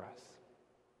waiting for us?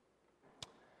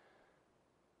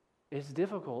 It's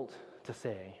difficult to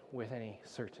say with any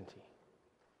certainty.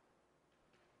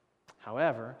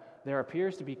 However, there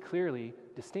appears to be clearly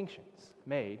distinctions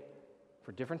made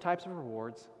for different types of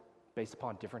rewards based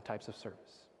upon different types of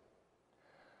service.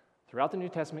 Throughout the New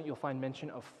Testament, you'll find mention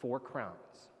of 4 crowns.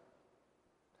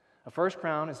 The first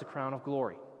crown is the crown of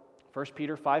glory. 1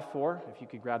 Peter 5:4, if you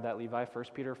could grab that, Levi.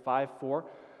 1 Peter 5:4.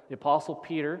 The Apostle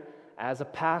Peter, as a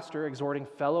pastor, exhorting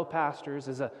fellow pastors,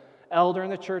 as an elder in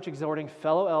the church, exhorting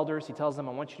fellow elders, he tells them,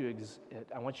 I want you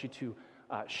to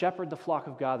shepherd the flock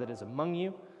of God that is among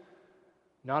you,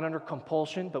 not under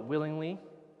compulsion, but willingly.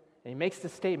 And he makes the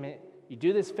statement, you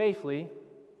do this faithfully,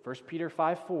 1 Peter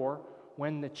 5:4,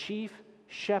 when the chief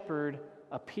shepherd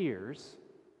appears,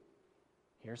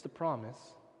 here's the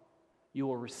promise, you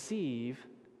will receive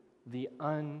the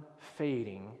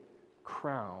unfading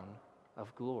crown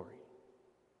of glory.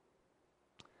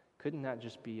 Couldn't that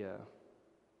just be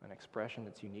an expression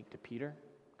that's unique to Peter?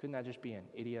 Couldn't that just be an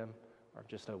idiom or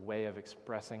just a way of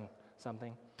expressing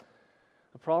something?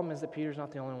 The problem is that Peter's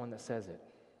not the only one that says it.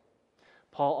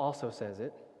 Paul also says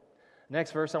it.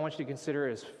 Next verse I want you to consider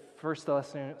is 1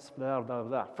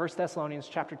 Thessalonians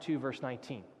chapter 2, verse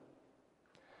 19.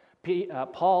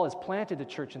 Paul has planted the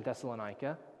church in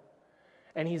Thessalonica,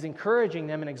 and he's encouraging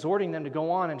them and exhorting them to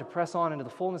go on and to press on into the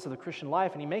fullness of the Christian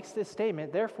life. And he makes this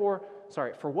statement, for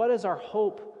what is our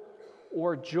hope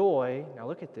or joy, now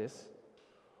look at this,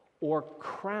 or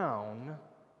crown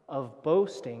of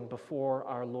boasting before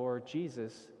our Lord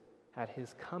Jesus at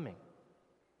his coming?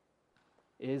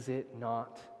 Is it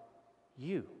not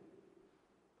you?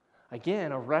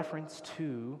 Again, a reference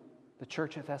to the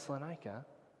church at Thessalonica,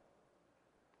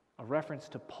 a reference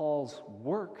to Paul's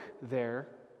work there,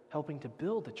 helping to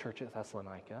build the church at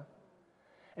Thessalonica.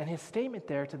 And his statement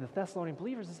there to the Thessalonian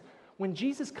believers is, when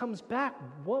Jesus comes back,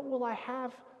 what will I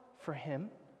have for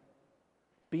him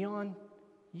beyond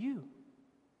you?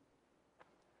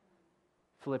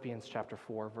 Philippians chapter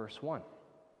 4, verse 1.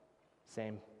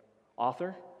 Same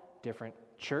author, different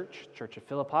church of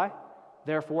Philippi.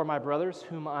 Therefore, my brothers,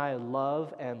 whom I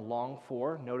love and long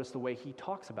for, notice the way he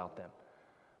talks about them,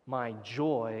 my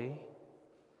joy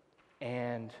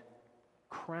and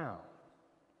crown.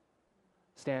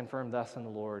 Stand firm thus in the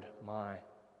Lord, my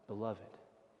beloved.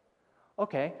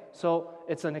 Okay, so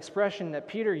it's an expression that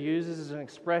Peter uses, it's an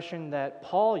expression that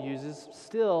Paul uses.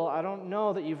 Still, I don't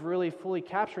know that you've really fully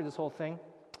captured this whole thing.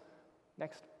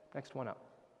 Next one up.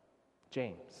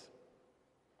 James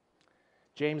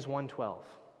 1:12.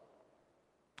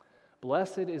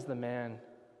 Blessed is the man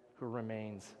who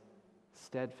remains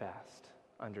steadfast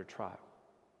under trial.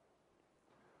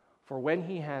 For when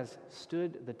he has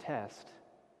stood the test,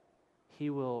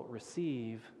 he will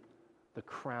receive the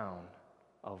crown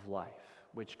of life,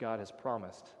 which God has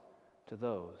promised to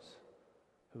those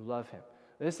who love him.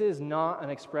 This is not an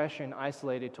expression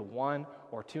isolated to one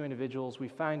or two individuals. We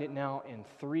find it now in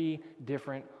 3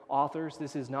 different authors.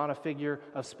 This is not a figure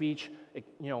of speech,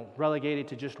 relegated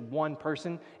to just one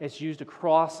person. It's used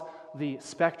across the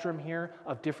spectrum here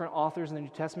of different authors in the New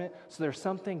Testament. So there's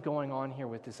something going on here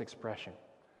with this expression.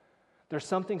 There's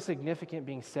something significant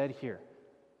being said here.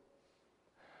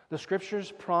 The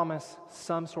Scriptures promise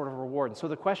some sort of reward. And so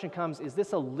the question comes, is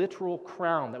this a literal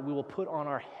crown that we will put on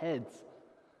our heads?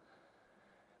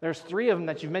 There's 3 of them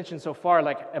that you've mentioned so far.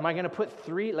 Like, am I going to put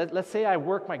 3? Let's say I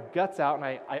work my guts out and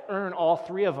I earn all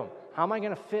 3 of them. How am I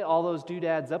going to fit all those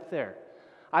doodads up there?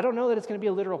 I don't know that it's going to be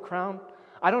a literal crown.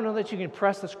 I don't know that you can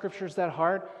press the Scriptures that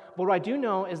hard. But what I do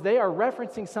know is they are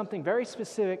referencing something very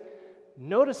specific.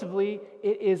 Noticeably,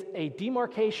 it is a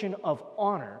demarcation of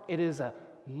honor. It is a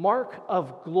mark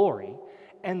of glory.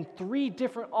 And 3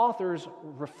 different authors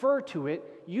refer to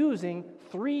it using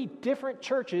 3 different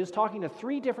churches, talking to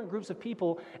 3 different groups of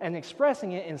people and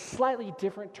expressing it in slightly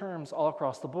different terms all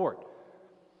across the board.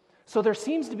 So there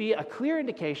seems to be a clear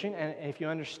indication, and if you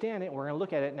understand it, we're going to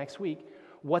look at it next week,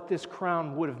 what this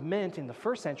crown would have meant in the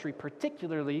first century,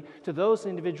 particularly to those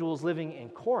individuals living in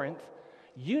Corinth.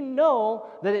 You know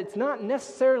that it's not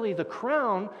necessarily the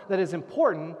crown that is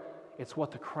important, it's what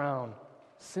the crown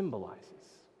symbolizes.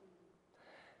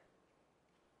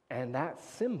 And that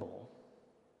symbol,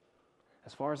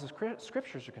 as far as the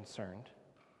Scriptures are concerned,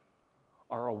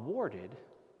 are awarded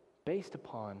based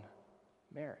upon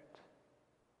merit.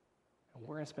 And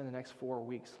we're going to spend the next 4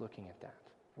 weeks looking at that.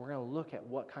 We're going to look at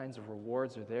what kinds of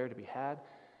rewards are there to be had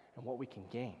and what we can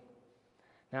gain.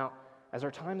 Now, as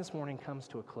our time this morning comes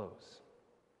to a close,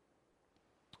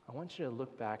 I want you to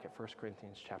look back at 1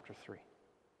 Corinthians chapter 3.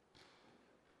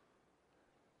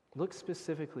 Look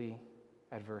specifically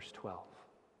at verse 12.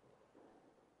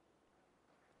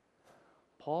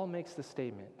 Paul makes the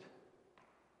statement,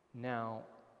 now,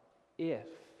 if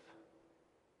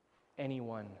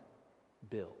anyone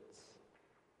builds.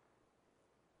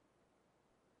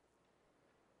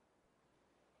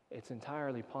 It's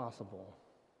entirely possible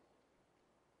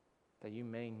that you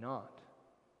may not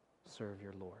serve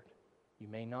your Lord. You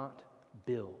may not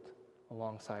build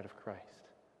alongside of Christ.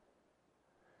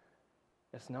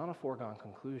 It's not a foregone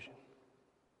conclusion.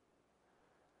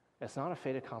 It's not a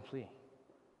fait accompli.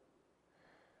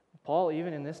 Paul,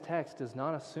 even in this text, does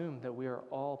not assume that we're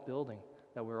all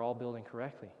building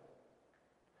correctly.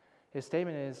 His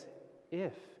statement is,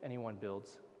 if anyone builds,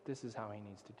 this is how he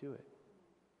needs to do it.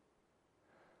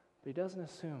 But he doesn't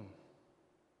assume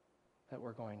that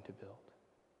we're going to build.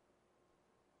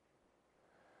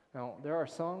 Now, there are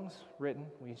songs written.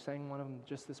 We sang one of them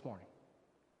just this morning.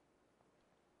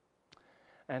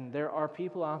 And there are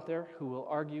people out there who will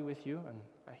argue with you, and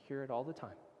I hear it all the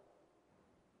time.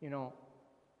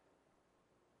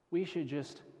 We should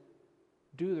just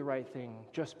do the right thing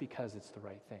just because it's the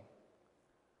right thing.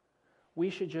 We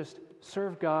should just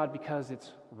serve God because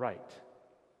it's right.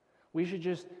 We should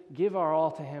just give our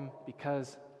all to Him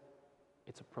because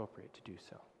it's appropriate to do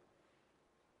so.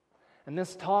 And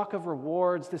this talk of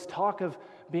rewards, this talk of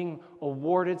being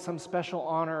awarded some special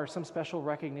honor or some special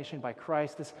recognition by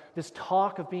Christ, this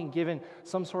talk of being given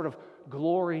some sort of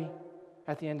glory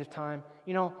at the end of time,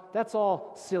 that's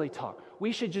all silly talk.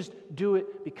 We should just do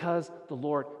it because the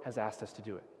Lord has asked us to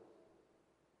do it.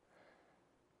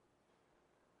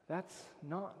 That's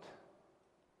not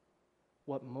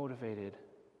what motivated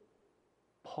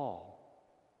Paul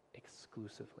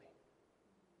exclusively.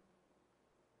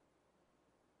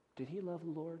 Did he love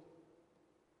the Lord?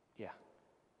 Yeah,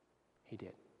 he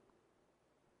did.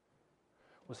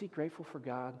 Was he grateful for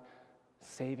God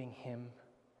saving him,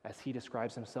 as he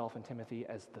describes himself in Timothy,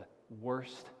 as the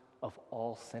worst of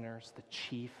all sinners, the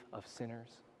chief of sinners?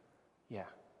 Yeah.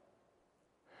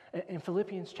 In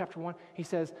Philippians chapter 1, he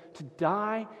says, to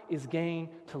die is gain,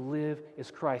 to live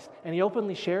is Christ. And he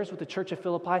openly shares with the church of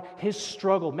Philippi his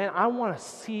struggle. Man, I want to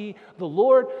see the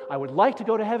Lord. I would like to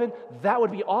go to heaven. That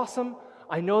would be awesome.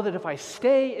 I know that if I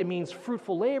stay, it means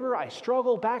fruitful labor. I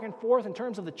struggle back and forth in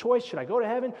terms of the choice. Should I go to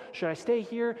heaven? Should I stay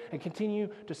here and continue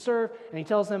to serve? And he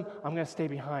tells them, I'm going to stay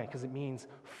behind because it means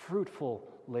fruitful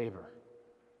labor.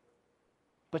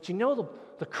 But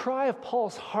the cry of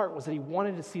Paul's heart was that he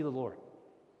wanted to see the Lord.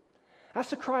 That's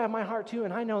the cry of my heart too,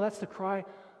 and I know that's the cry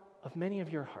of many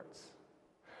of your hearts.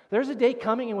 There's a day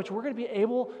coming in which we're going to be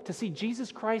able to see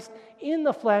Jesus Christ in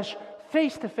the flesh,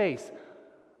 face to face.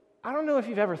 I don't know if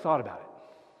you've ever thought about it.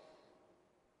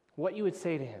 What you would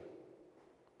say to him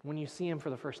when you see him for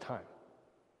the first time.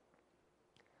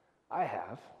 I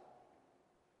have.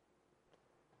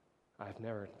 I've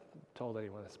never told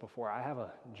anyone this before. I have a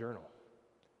journal,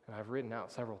 and I've written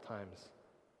out several times.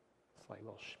 It's like a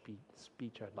little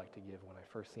speech I'd like to give when I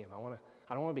first see him.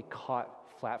 I don't want to be caught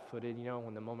flat-footed,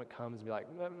 when the moment comes and be like,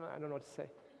 I don't know what to say.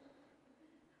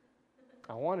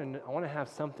 I want to have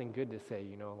something good to say,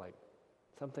 like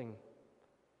something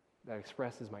that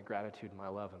expresses my gratitude and my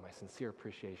love and my sincere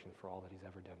appreciation for all that he's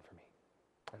ever done for me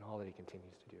and all that he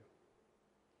continues to do.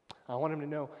 I want him to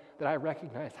know that I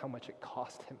recognize how much it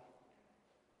cost him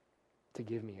to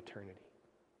give me eternity.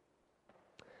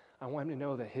 I want him to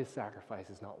know that his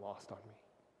sacrifice is not lost on me.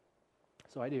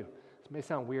 So I do. This may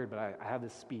sound weird, but I have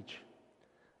this speech.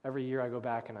 Every year I go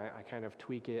back and I kind of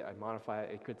tweak it, I modify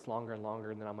it. It gets longer and longer,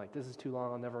 and then I'm like, this is too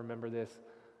long, I'll never remember this.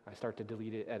 I start to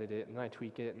delete it, edit it, and then I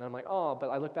tweak it, and I'm like, but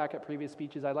I look back at previous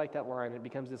speeches, I like that line. It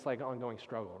becomes this like ongoing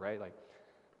struggle, right? Like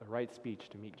the right speech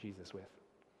to meet Jesus with.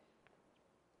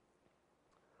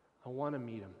 I want to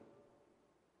meet him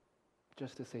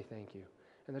just to say thank you.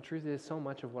 And the truth is, so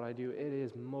much of what I do, it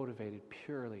is motivated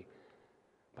purely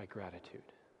by gratitude.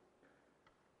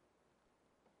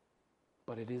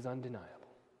 But it is undeniable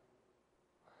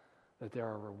that there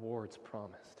are rewards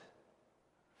promised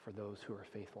for those who are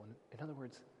faithful. In other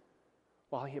words,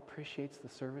 while he appreciates the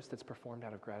service that's performed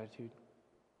out of gratitude,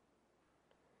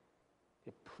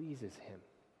 it pleases him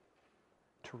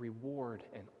to reward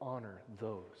and honor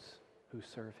those who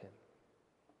serve him.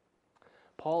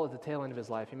 Paul, at the tail end of his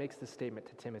life, he makes this statement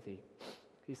to Timothy.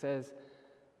 He says,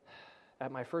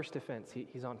 at my first defense,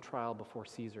 he's on trial before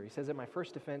Caesar. He says, at my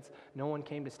first defense, no one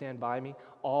came to stand by me.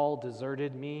 All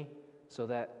deserted me, so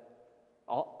that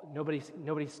nobody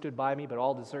stood by me, but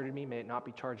all deserted me. May it not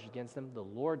be charged against them. The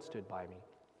Lord stood by me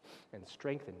and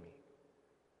strengthened me,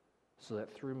 so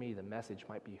that through me the message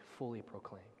might be fully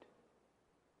proclaimed.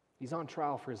 He's on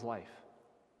trial for his life.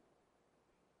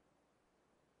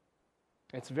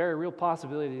 It's a very real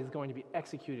possibility that he's going to be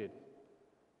executed.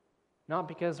 Not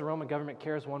because the Roman government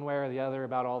cares one way or the other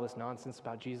about all this nonsense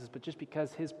about Jesus, but just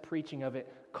because his preaching of it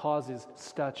causes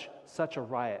such a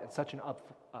riot and such a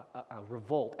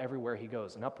revolt everywhere he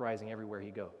goes, an uprising everywhere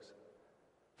he goes.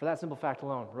 For that simple fact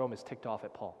alone, Rome is ticked off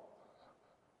at Paul.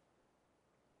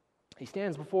 He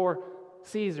stands before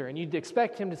Caesar, and you'd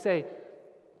expect him to say,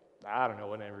 I don't know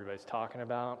what everybody's talking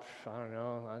about. I don't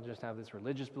know. I just have this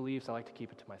religious beliefs. I like to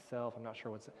keep it to myself. I'm not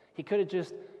sure what's... He could have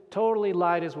just totally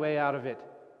lied his way out of it.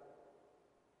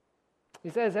 He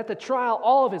says at the trial,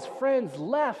 all of his friends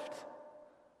left.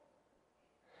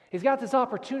 He's got this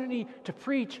opportunity to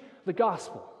preach the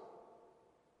gospel.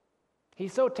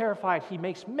 He's so terrified, he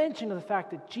makes mention of the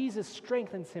fact that Jesus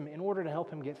strengthens him in order to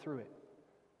help him get through it.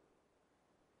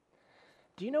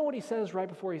 Do you know what he says right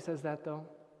before he says that, though?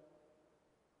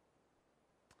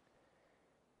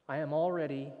 I am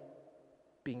already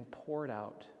being poured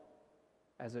out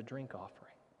as a drink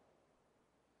offering.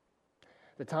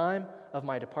 The time of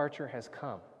my departure has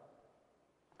come.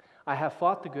 I have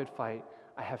fought the good fight.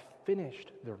 I have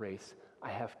finished the race. I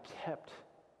have kept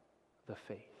the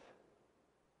faith.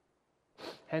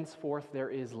 Henceforth there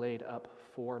is laid up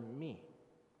for me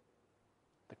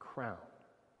the crown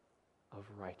of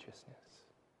righteousness.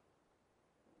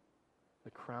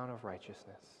 The crown of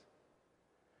righteousness,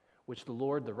 which the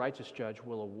Lord, the righteous judge,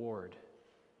 will award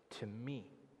to me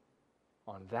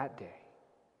on that day,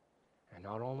 and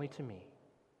not only to me,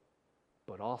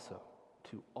 but also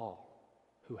to all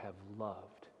who have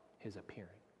loved his appearing.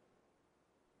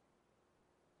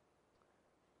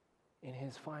 In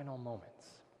his final moments,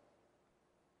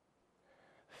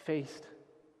 faced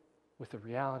with the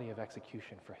reality of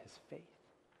execution for his faith,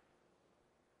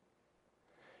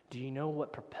 do you know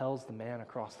what propels the man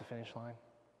across the finish line?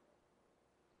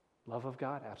 Love of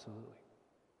God? Absolutely.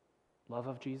 Love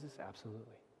of Jesus?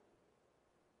 Absolutely.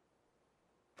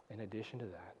 In addition to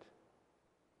that,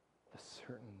 the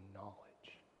certain knowledge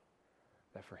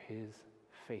that for his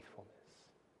faithfulness,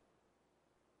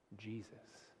 Jesus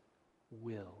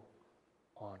will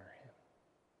honor him.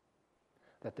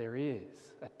 That there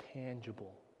is a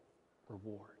tangible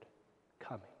reward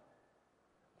coming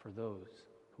for those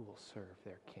who will serve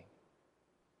their King.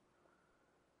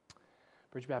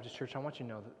 Bridge Baptist Church, I want you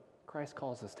to know that Christ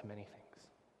calls us to many things.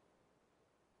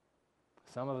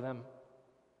 Some of them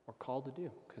we're called to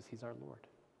do because he's our Lord.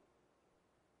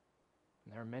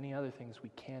 And there are many other things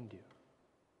we can do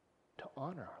to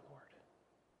honor our Lord.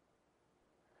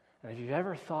 And if you've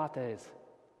ever thought that it's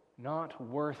not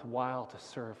worthwhile to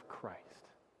serve Christ,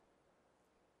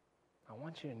 I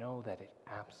want you to know that it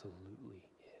absolutely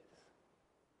is.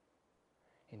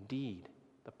 Indeed,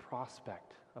 the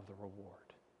prospect of the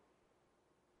reward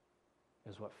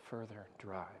is what further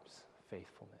drives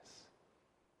faithfulness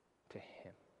to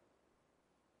him.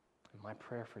 And my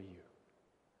prayer for you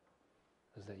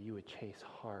is that you would chase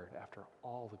hard after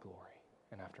all the glory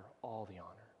and after all the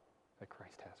honor that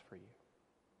Christ has for you.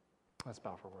 Let's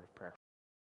bow for a word of prayer.